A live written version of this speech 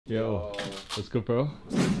Yo, what's good, bro?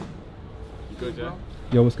 You good, yeah?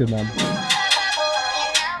 Yo, what's good, man?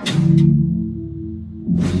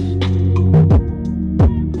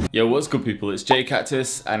 Yo, what's good, people? It's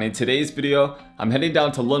Cactus, and in today's video, I'm heading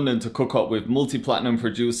down to London to cook up with multi-platinum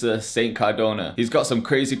producer Saint Cardona. He's got some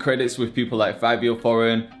crazy credits with people like Fabio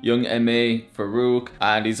Foreign, Young M.A, Farouk,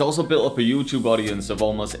 and he's also built up a YouTube audience of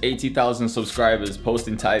almost 80,000 subscribers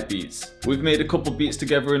posting tight beats. We've made a couple beats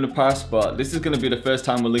together in the past, but this is going to be the first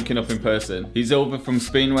time we're linking up in person. He's over from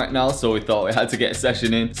Spain right now, so we thought we had to get a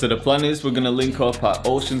session in. So the plan is we're going to link up at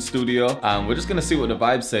Ocean Studio, and we're just going to see what the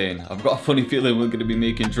vibe's saying. I've got a funny feeling we're going to be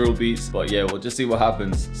making drill beats, but yeah, we'll just see what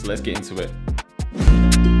happens. So let's get into it.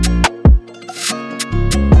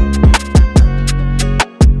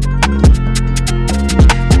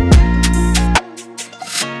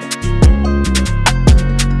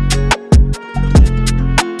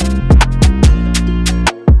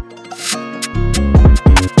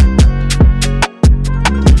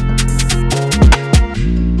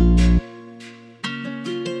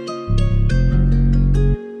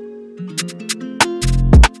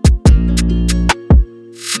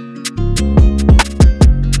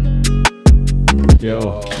 Yo,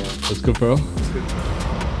 what's good, bro? What's good?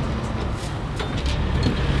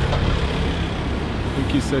 I think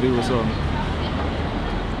he said he was on.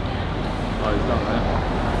 Oh, he's down there.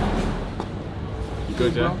 You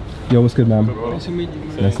good, yeah? Yo, what's good, man? Nice to meet you.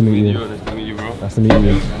 Nice to meet you. Nice to meet you, bro. Nice to meet you.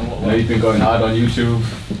 I know you've been going hard on YouTube,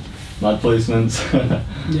 mad placements.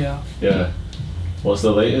 Yeah. Yeah. What's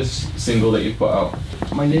the latest single that you put out?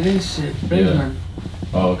 My name is Brendan.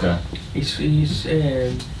 Oh, okay. He's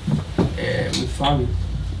with Fabio.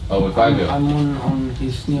 Oh, with Fabio? I'm on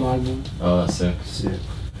his new album. Oh, that's sick. Sick.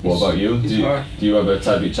 What about you? Do you have a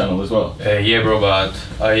type beat channel as well? Yeah, bro, but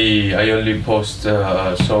I only post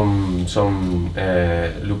some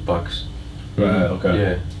look backs. Right, okay.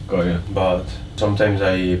 Yeah, Got you. but sometimes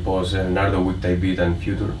I post Nardo with type beat and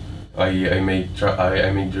Future. I make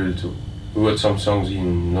drill too. We got some songs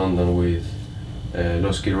in London with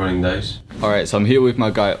Los Kid Rolling Dice. Alright, so I'm here with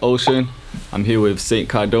my guy Ocean. I'm here with Saint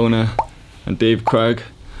Cardona and Dave Craig.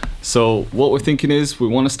 So what we're thinking is we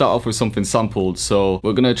want to start off with something sampled. So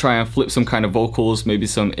we're going to try and flip some kind of vocals, maybe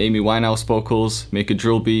some Amy Winehouse vocals, make a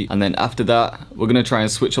drill beat. And then after that, we're going to try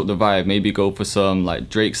and switch up the vibe. Maybe go for some like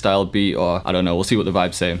Drake style beat, or I don't know. We'll see what the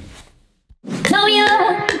vibe's saying. Told you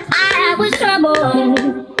I was trouble.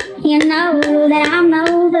 You know that I'm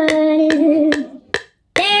nobody.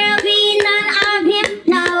 There'll be none of him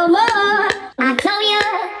no more. I told you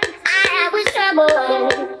I was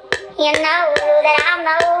trouble. You know that I'm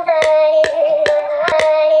nobody.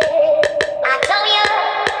 I told you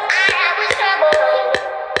I was trouble.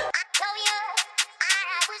 I told you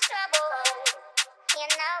I was trouble. You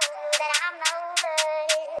know that I'm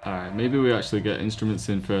nobody. Alright, maybe we actually get instruments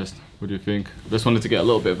in first. What do you think? Just wanted to get a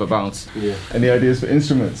little bit of a bounce. Yeah. Any ideas for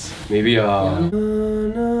instruments? Maybe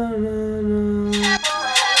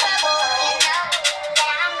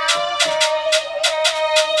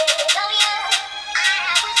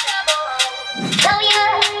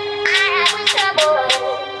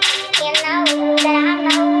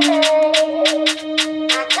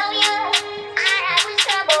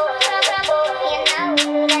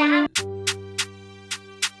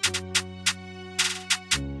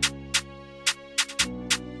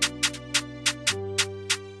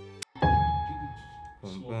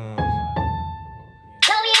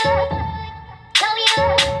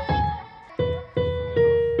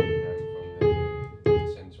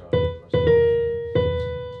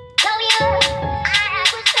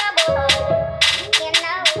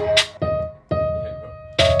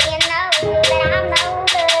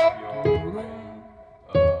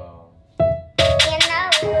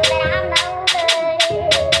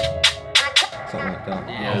Something like that.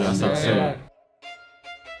 Yeah, that's it.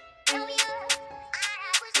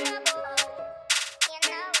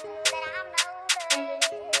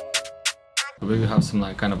 Maybe have some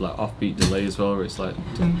like kind of like offbeat delay as well, where it's like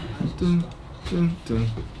dun, dun, dun, dun,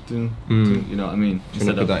 dun, dun, you know what I mean? Should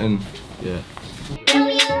we put that in? Yeah.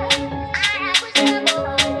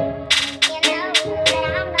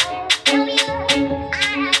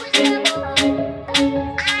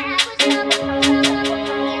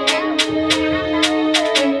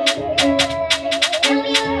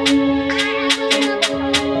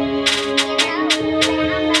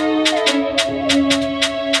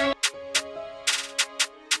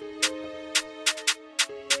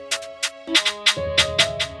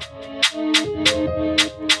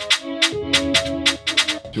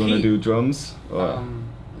 Do you want to do drums? Or?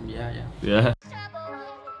 Yeah. Yeah. You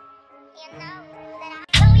know that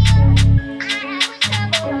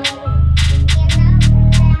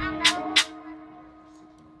I'm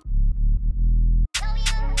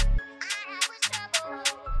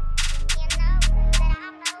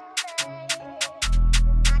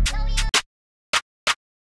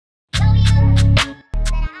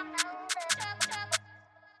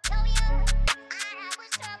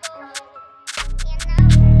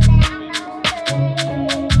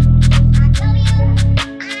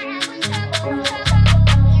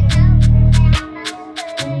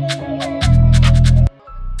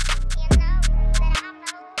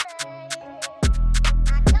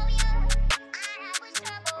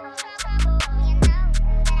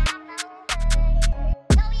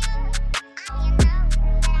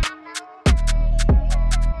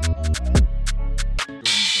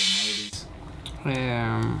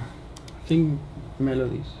I think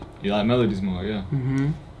melodies. You like melodies more, yeah?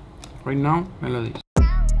 Right now, melodies.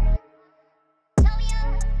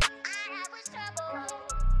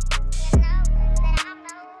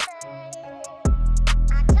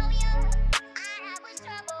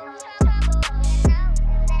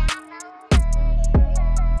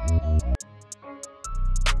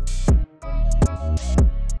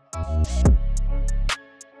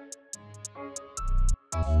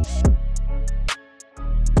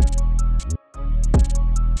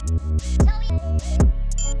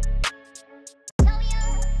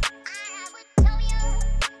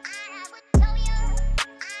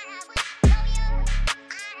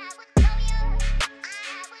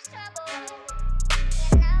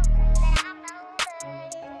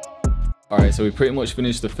 Alright, so we pretty much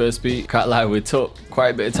finished the first beat. Can't lie, we took quite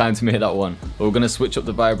a bit of time to make that one. But we're gonna switch up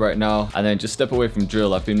the vibe right now and then just step away from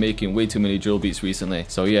drill. I've been making way too many drill beats recently.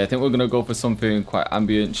 So yeah, I think we're gonna go for something quite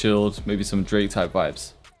ambient, chilled, maybe some Drake type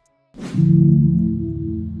vibes.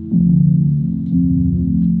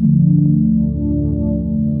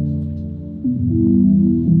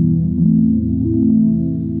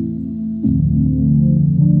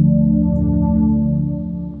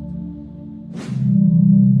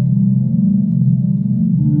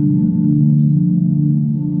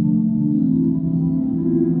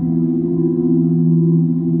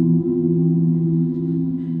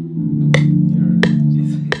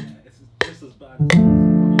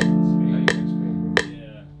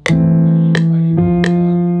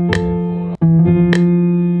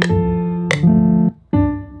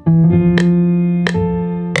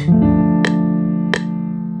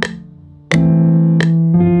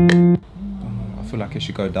 I feel like it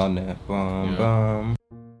should go down there. Bum, Yeah. bum.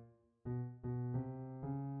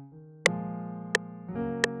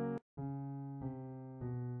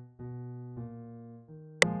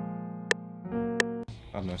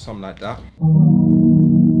 I don't know, something like that.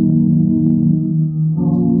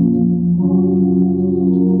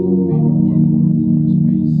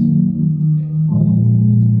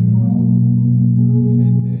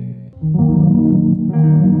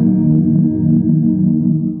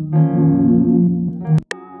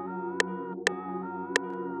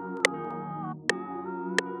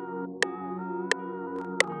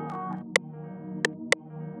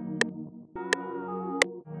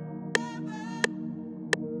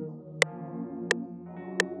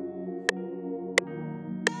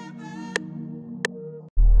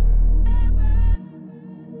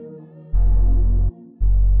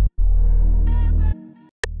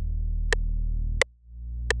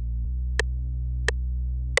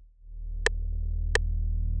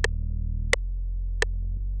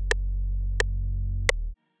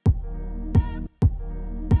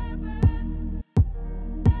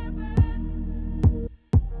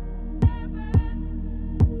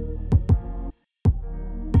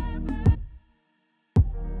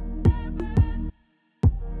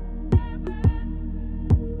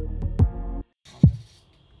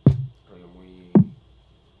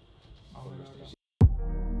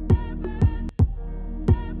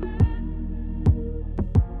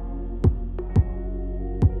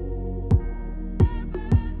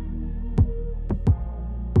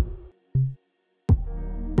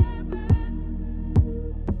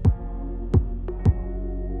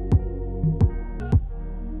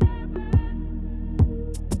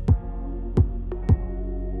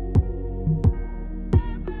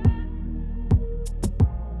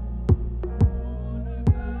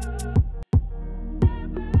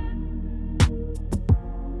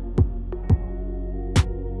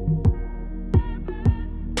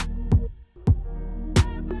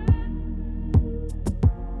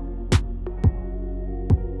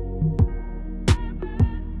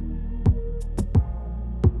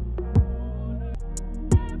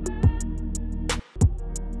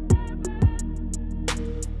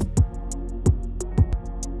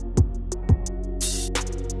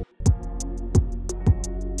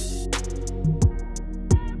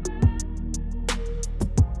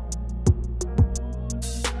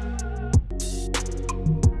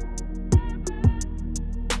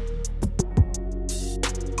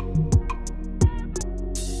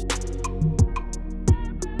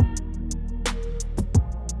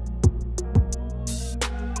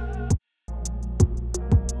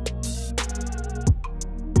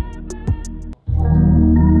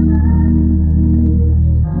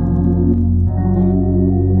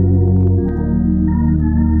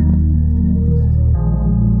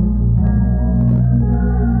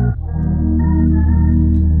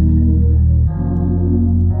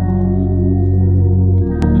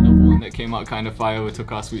 Came out kind of fire. We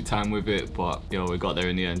took our sweet time with it, but yo, we got there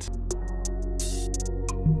in the end.